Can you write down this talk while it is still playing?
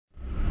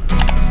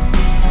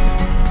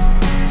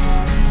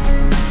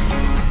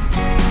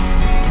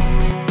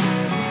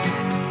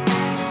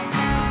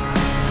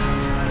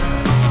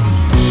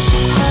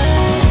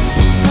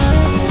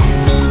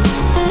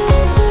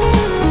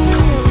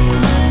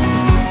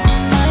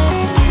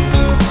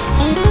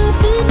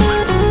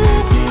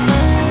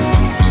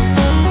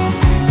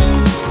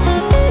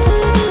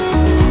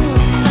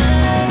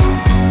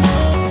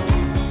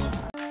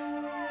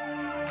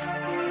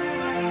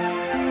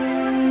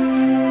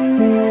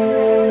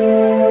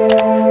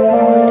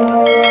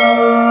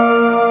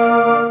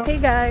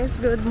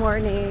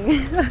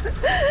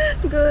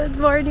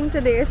recording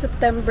today is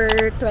September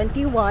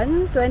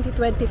 21,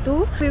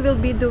 2022. We will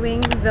be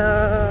doing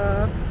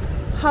the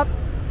hop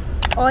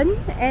on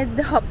and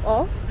hop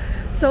off.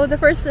 So the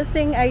first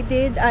thing I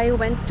did, I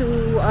went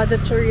to the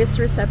tourist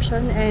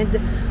reception and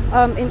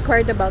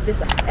inquired about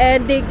this.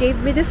 And they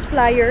gave me this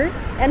flyer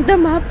and the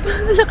map.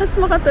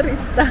 Lakas mga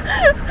turista.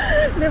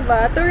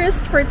 Diba?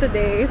 Tourist for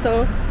today.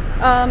 So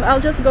I'll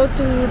just go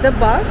to the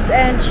bus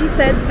and she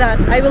said that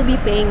I will be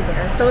paying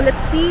there. So let's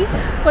see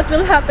what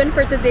will happen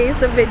for today's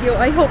video.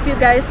 I hope you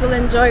guys will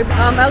enjoy.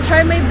 I'll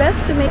try my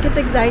best to make it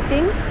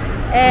exciting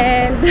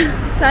and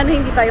sana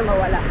hindi tayo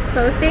mawala.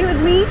 So stay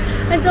with me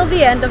until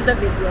the end of the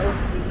video.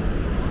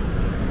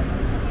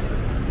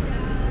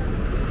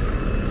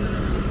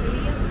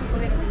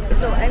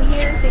 So I'm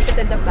here seated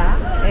at the back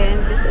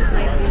and this is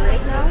my view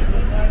right now.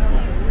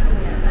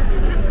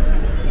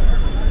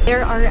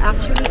 There are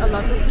actually a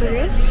lot of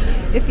tourists.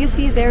 If you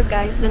see there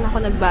guys, doon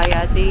ako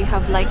nagbayad. They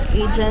have like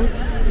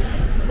agents.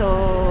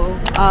 So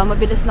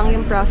mabilis lang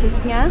yung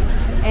process niya.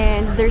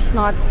 And there's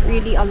not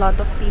really a lot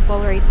of people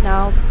right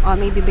now.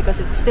 Maybe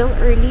because it's still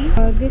early.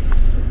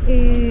 This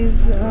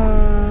is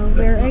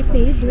where I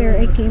paid, where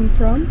I came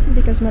from.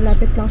 Because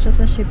malapit lang siya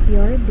sa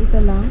shipyard.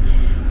 Dito lang.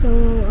 So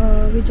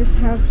we just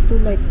have to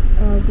like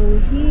go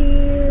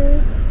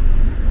here.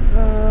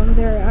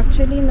 There are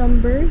actually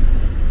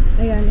numbers.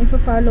 Ayan, if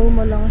follow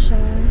mo lang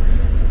siya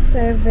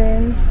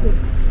 7, 6,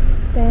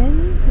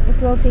 10. It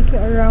will take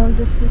you around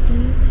the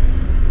city.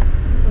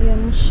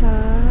 Ayan siya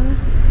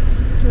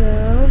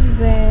 12.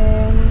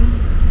 Then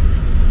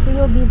we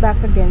will be back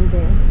again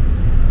there.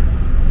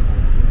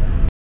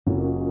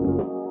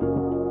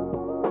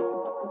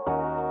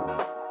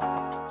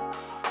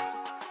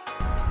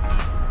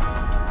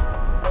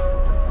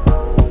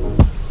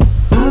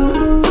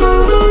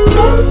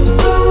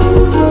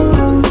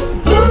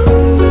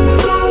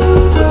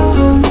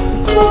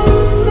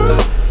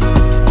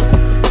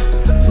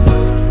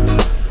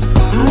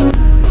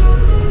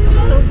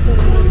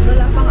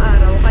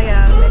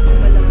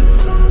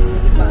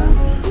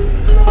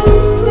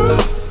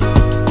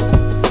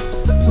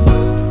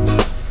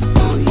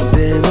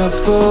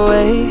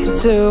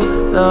 Too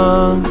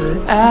long,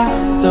 but I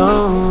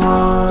don't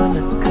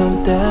wanna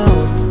come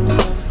down.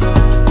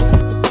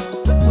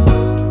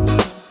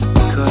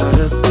 Caught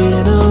up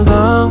in a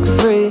long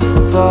free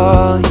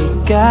fall,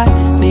 you got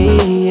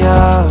me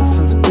off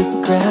of the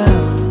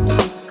ground.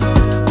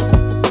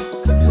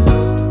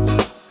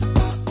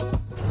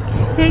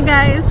 Hey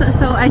guys,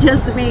 so I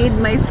just made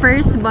my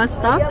first bus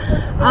stop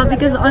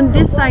because on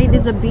this side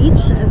is a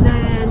beach,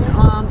 then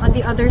on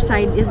the other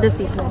side is the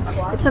city.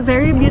 It's a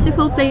very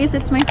beautiful place.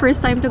 It's my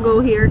first time to go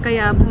here,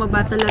 kaya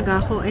bumaba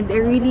talaga ako and I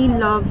really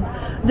loved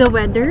the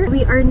weather.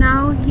 We are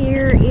now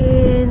here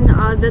in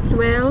the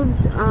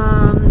 12th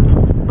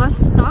bus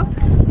stop.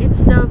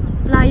 It's the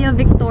Playa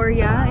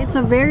Victoria. It's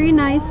a very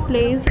nice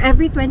place.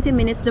 Every 20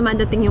 minutes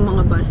dumadating yung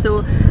mga bus.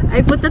 So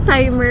I put a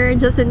timer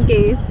just in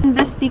case.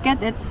 This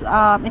ticket, it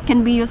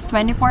can be used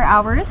 24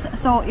 hours.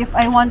 So if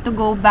I want to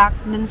go back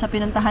dun sa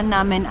pinuntahan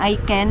namin, I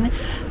can.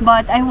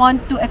 But I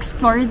want to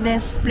explore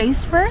this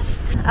place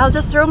first. I'll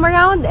just roam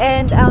around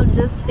and I'll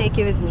just take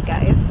you with me,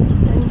 guys.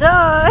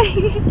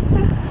 Enjoy!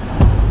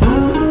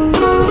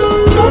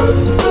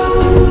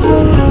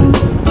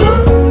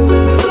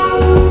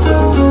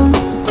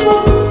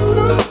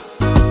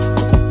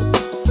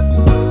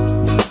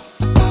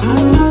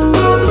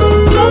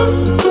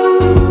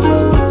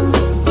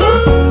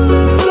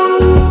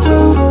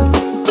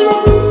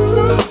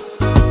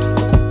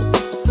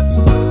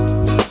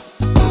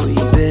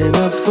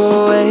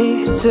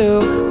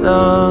 Too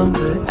long,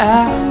 but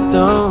I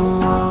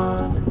don't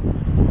want.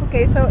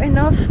 Okay, so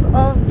enough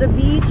of the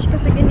beach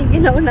kasi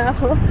giniginaw na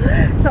ako.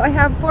 So I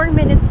have 4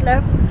 minutes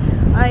left.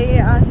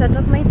 I set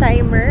up my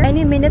timer.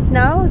 Any minute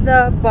now,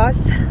 the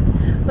bus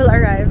will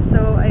arrive.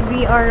 So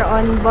we are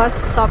on bus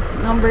stop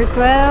number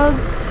 12,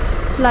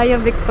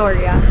 Playa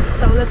Victoria.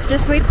 So let's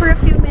just wait for a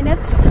few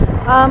minutes.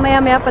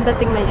 Maya-maya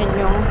padating na yan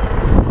yung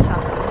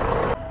shuttle.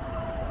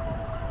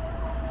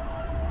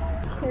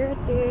 Here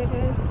it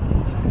is.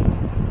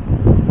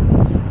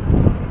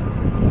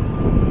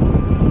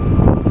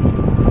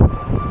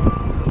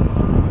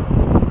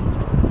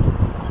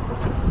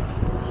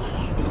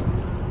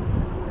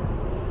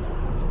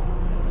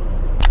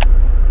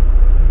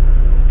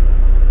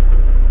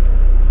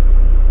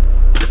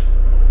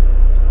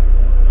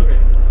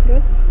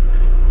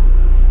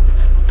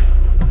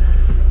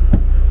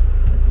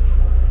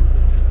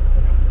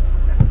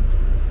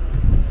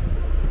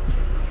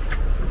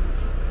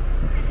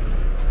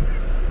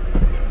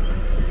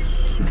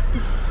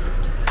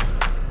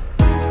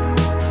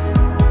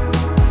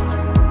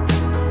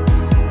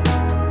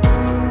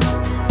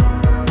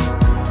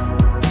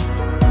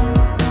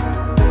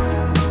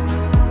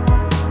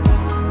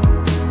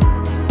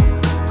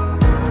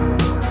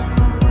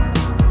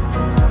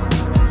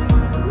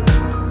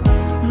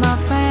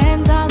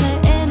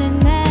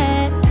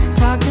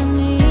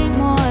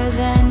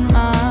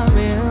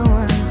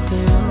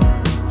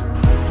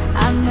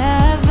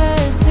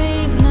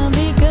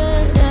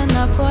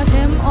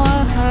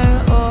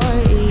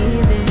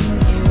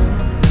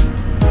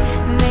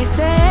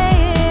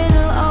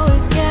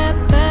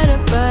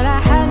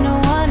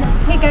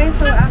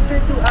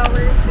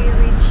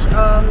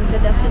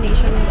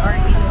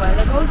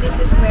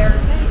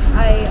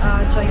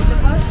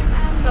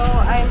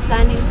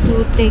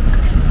 take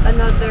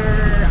another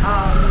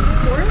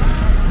tour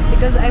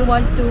because I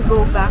want to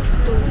go back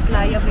to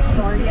Playa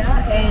Victoria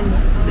and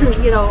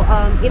you know,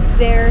 eat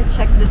there,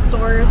 check the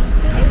stores.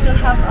 I still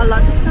have a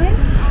lot of time.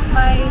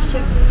 My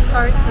shift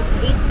starts at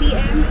 8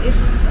 p.m.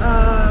 It's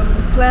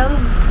 12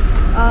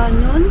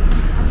 noon.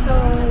 So,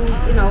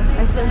 you know,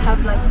 I still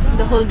have like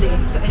the whole day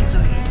to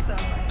enjoy. So,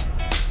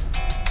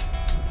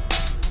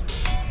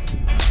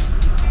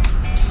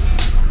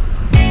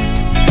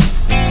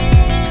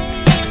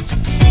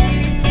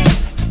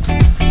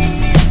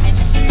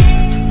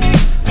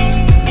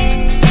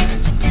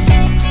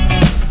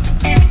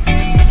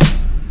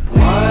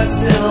 what's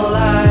it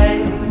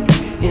like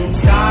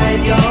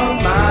inside your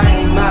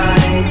mind, my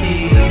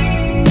dear?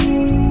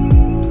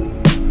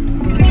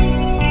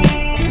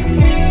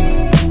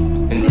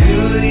 And do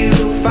you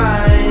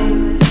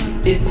find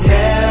it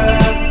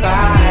terrifying?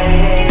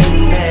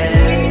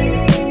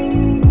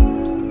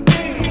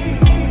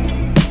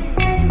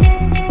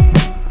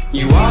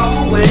 You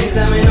always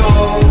let me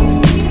know,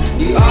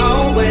 you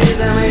always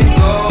let me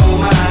go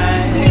my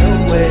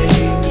way.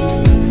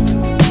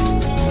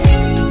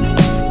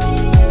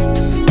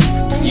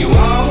 You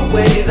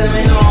always let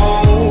me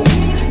know,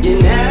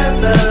 you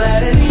never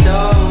let it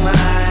show my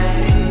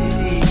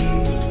deed.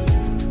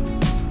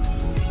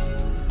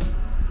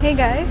 hey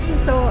guys,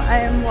 so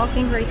I am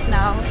walking right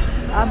now.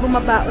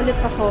 Bumaba ulit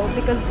ako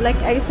because like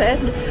I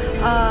said,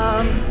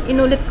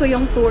 inulit ko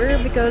yung tour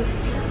because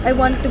I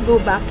want to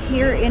go back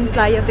here in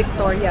Playa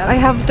Victoria. I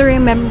have to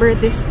remember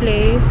this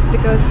place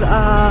because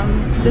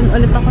dun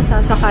ulit ako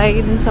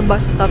sasakay dun sa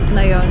bus stop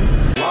na yon.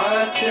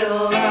 What's it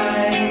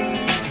like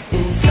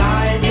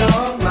inside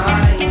your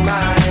mind,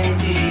 my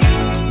dear?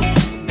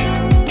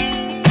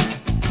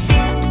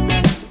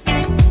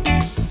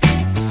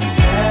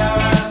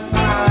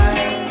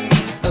 Terrified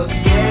of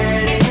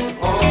getting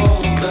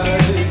over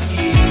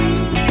you.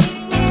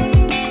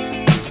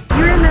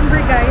 You remember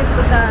guys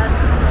that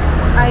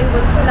I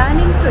was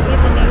planning to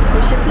eat in a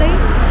sushi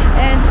place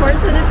and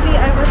fortunately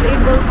I was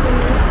able to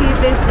see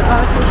this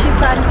sushi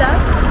panda.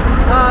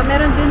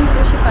 Meron din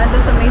sushi panda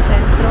sa may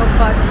sentro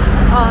but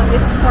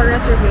it's for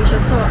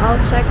reservation, so I'll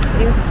check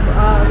if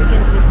we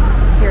can eat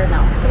here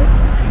now. Okay?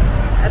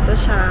 Ito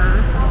siya.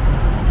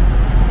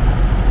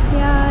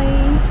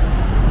 Yay!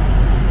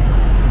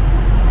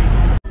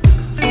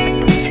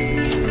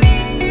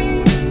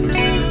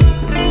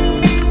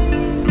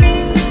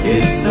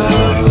 It's the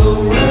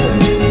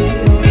way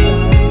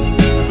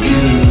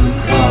you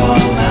call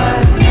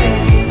my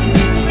name.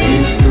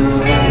 It's the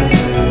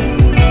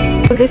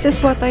way. This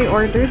is what I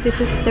ordered. This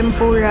is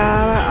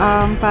tempura,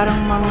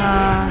 parang mga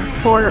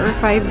 4 or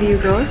 5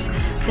 euros.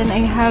 Then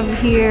I have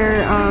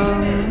here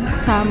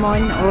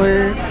salmon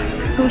or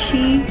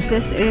sushi.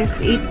 This is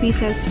 8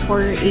 pieces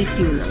for 8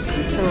 euros.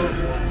 So,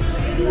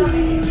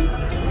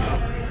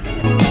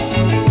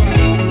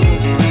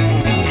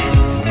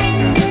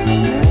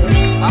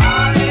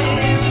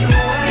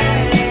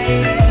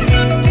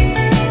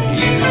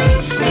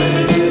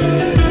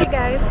 hey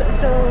guys,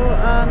 so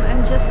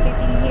I'm just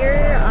sitting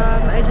here.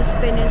 I just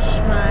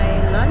finished my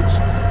lunch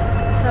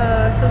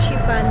sa Sushi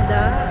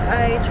Panda.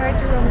 I tried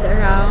to roam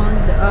around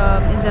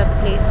in that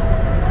place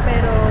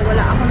pero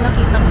wala akong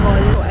nakitang mall.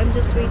 So I'm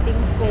just waiting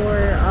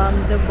for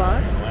the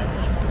bus.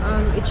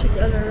 It should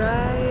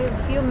arrive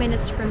a few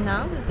minutes from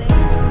now.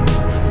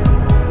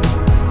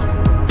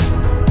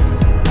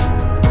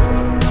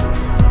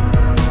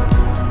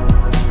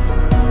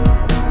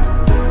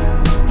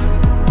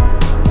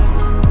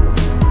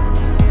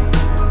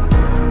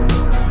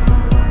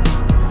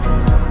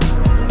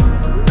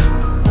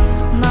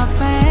 My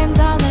friends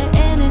on the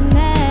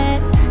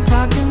internet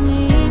talk to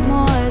me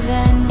more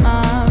than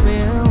my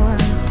real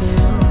ones do.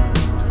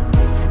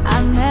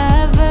 I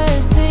never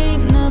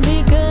seem to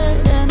be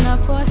good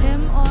enough for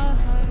him or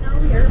her. Now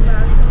we are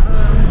back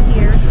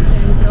here sa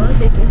Centro.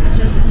 This is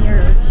just near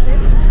our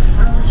ship.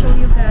 I'll show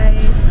you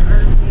guys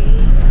our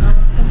way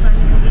kung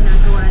paano yung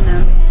ginagawa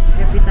namin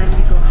every time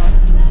we go out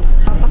of the ship.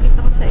 Pakita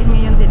ko sa inyo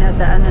yung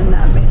dinadaanan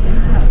namin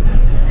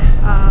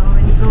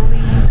when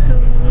going to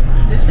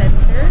the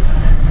center.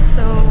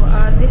 So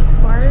this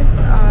part,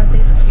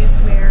 this is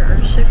where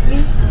our ship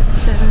is.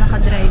 Diyan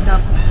naka-dry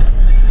dock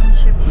yung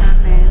ship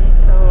namin.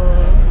 So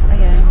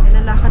ayan,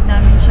 nilalakad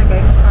namin siya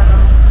guys.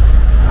 Parang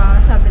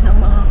sabi ng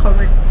mga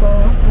ka-work ko,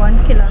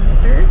 1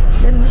 kilometer.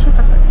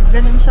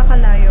 Ganun siya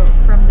kalayo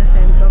from the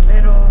centro.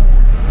 Pero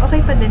okay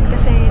pa din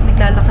kasi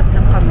naglalakad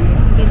lang kami.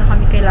 Hindi na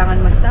kami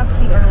kailangan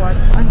mag-taxi or what.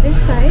 On this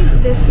side,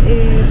 this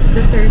is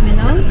the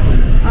terminal,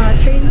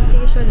 train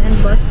station and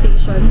bus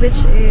station,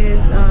 which is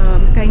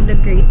kind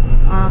of great.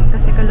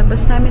 Kasi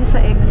kalabas namin sa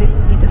exit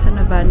dito sa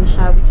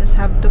Navancia. We just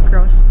have to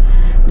cross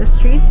the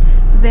street.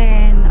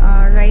 Then,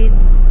 ride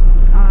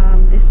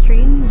this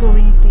train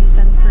going to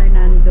San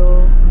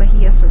Fernando,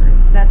 Bahia Sur.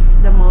 That's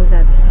the mall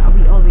that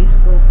we always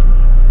go to.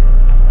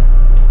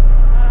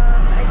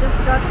 I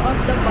just got off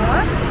the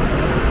bus.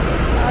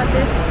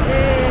 This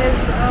is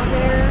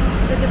where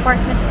the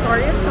department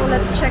store tourist, so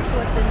let's check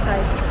what's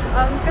inside.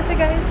 Kasi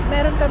guys,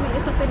 meron kami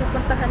isang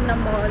pinupuntahan na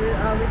mall,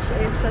 which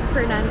is San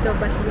Fernando,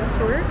 Batia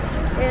Sur.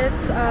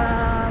 It's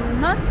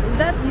not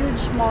that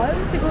huge mall.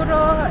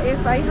 Siguro,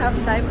 if I have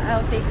time,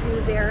 I'll take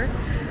you there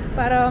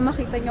para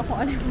makita nyo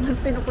kung ano yung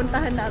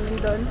pinupuntahan namin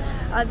doon.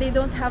 They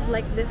don't have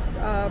like this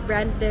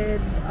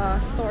branded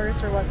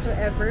stores or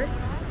whatsoever.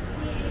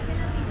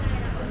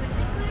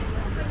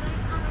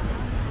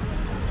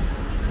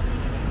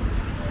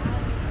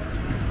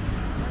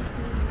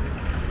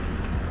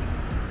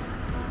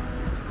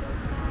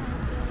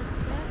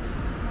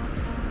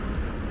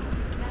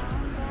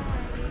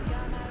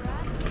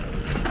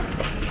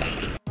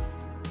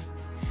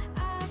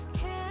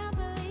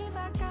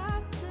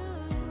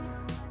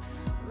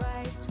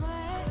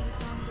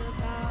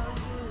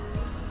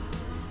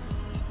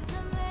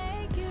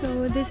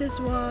 So this is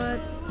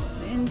what's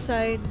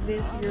inside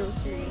this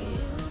grocery.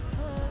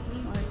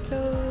 More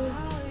clothes.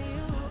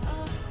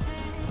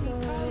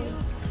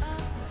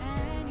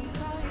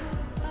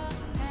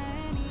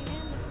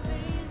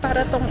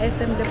 Para tong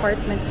SM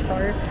department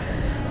store.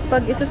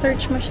 Pag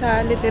isa-search mo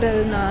siya,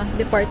 literal na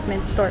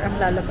department store ang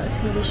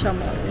lalabas, hindi siya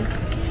mall.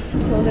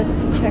 So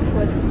let's check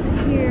what's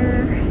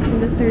here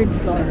in the 3rd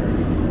floor.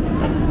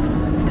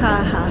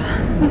 Kaha.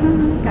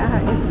 Kaha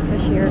is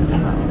cashier.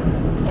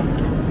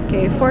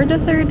 Okay, for the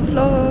 3rd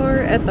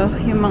floor, eto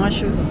yung mga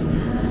shoes.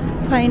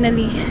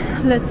 Finally,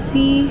 let's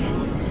see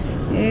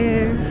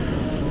if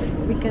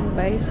we can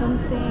buy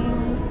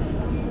something.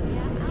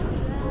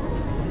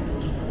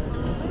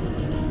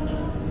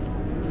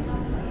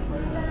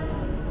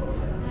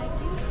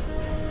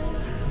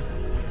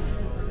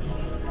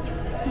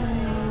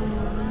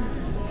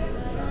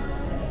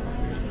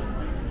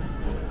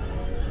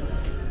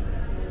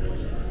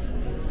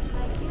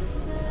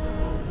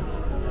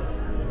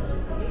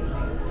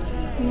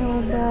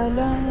 New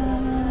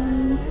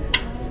Balance,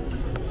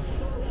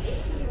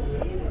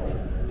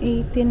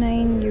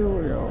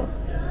 €89.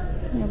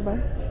 Ano ba?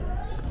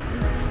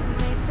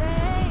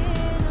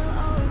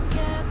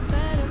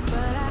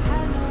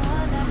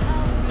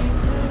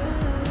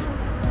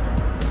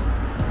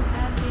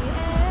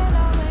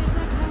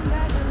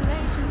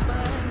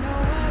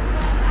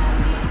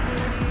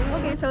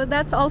 Okay, so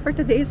that's all for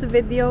today's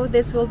video.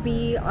 This will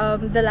be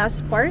the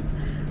last part.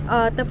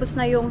 Tapos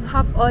na yung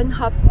hop-on,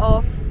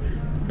 hop-off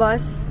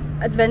bus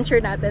adventure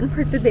natin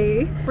for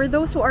today. For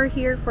those who are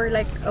here for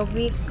like a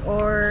week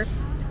or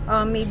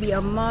maybe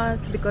a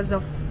month because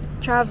of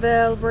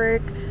travel,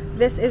 work,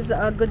 this is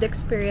a good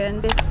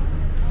experience. This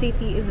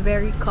city is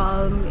very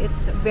calm,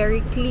 it's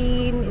very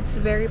clean, it's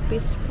very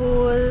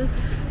peaceful.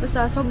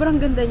 Basta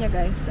sobrang ganda niya,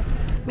 guys.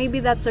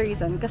 Maybe that's the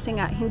reason kasi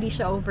nga hindi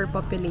siya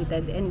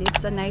overpopulated, and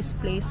it's a nice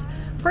place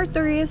for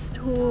tourists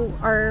who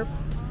are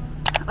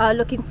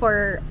looking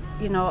for,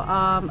 you know,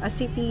 a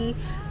city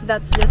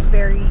that's just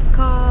very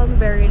calm,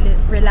 very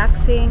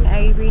relaxing.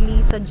 I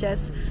really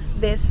suggest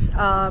this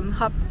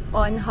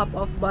hop-on,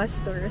 hop-off bus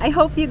tour. I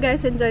hope you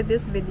guys enjoyed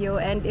this video,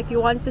 and if you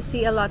want to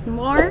see a lot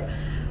more,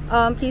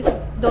 please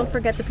don't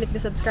forget to click the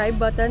subscribe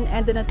button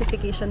and the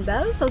notification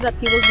bell so that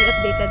you will be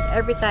updated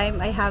every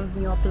time I have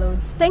new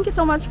uploads. Thank you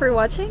so much for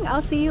watching.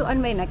 I'll see you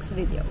on my next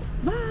video.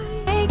 Bye!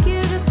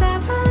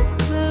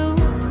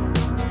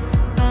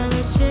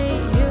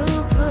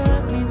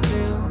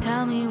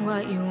 Tell me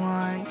what you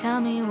want,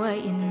 tell me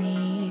what you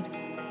need.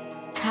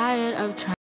 Tired of trying.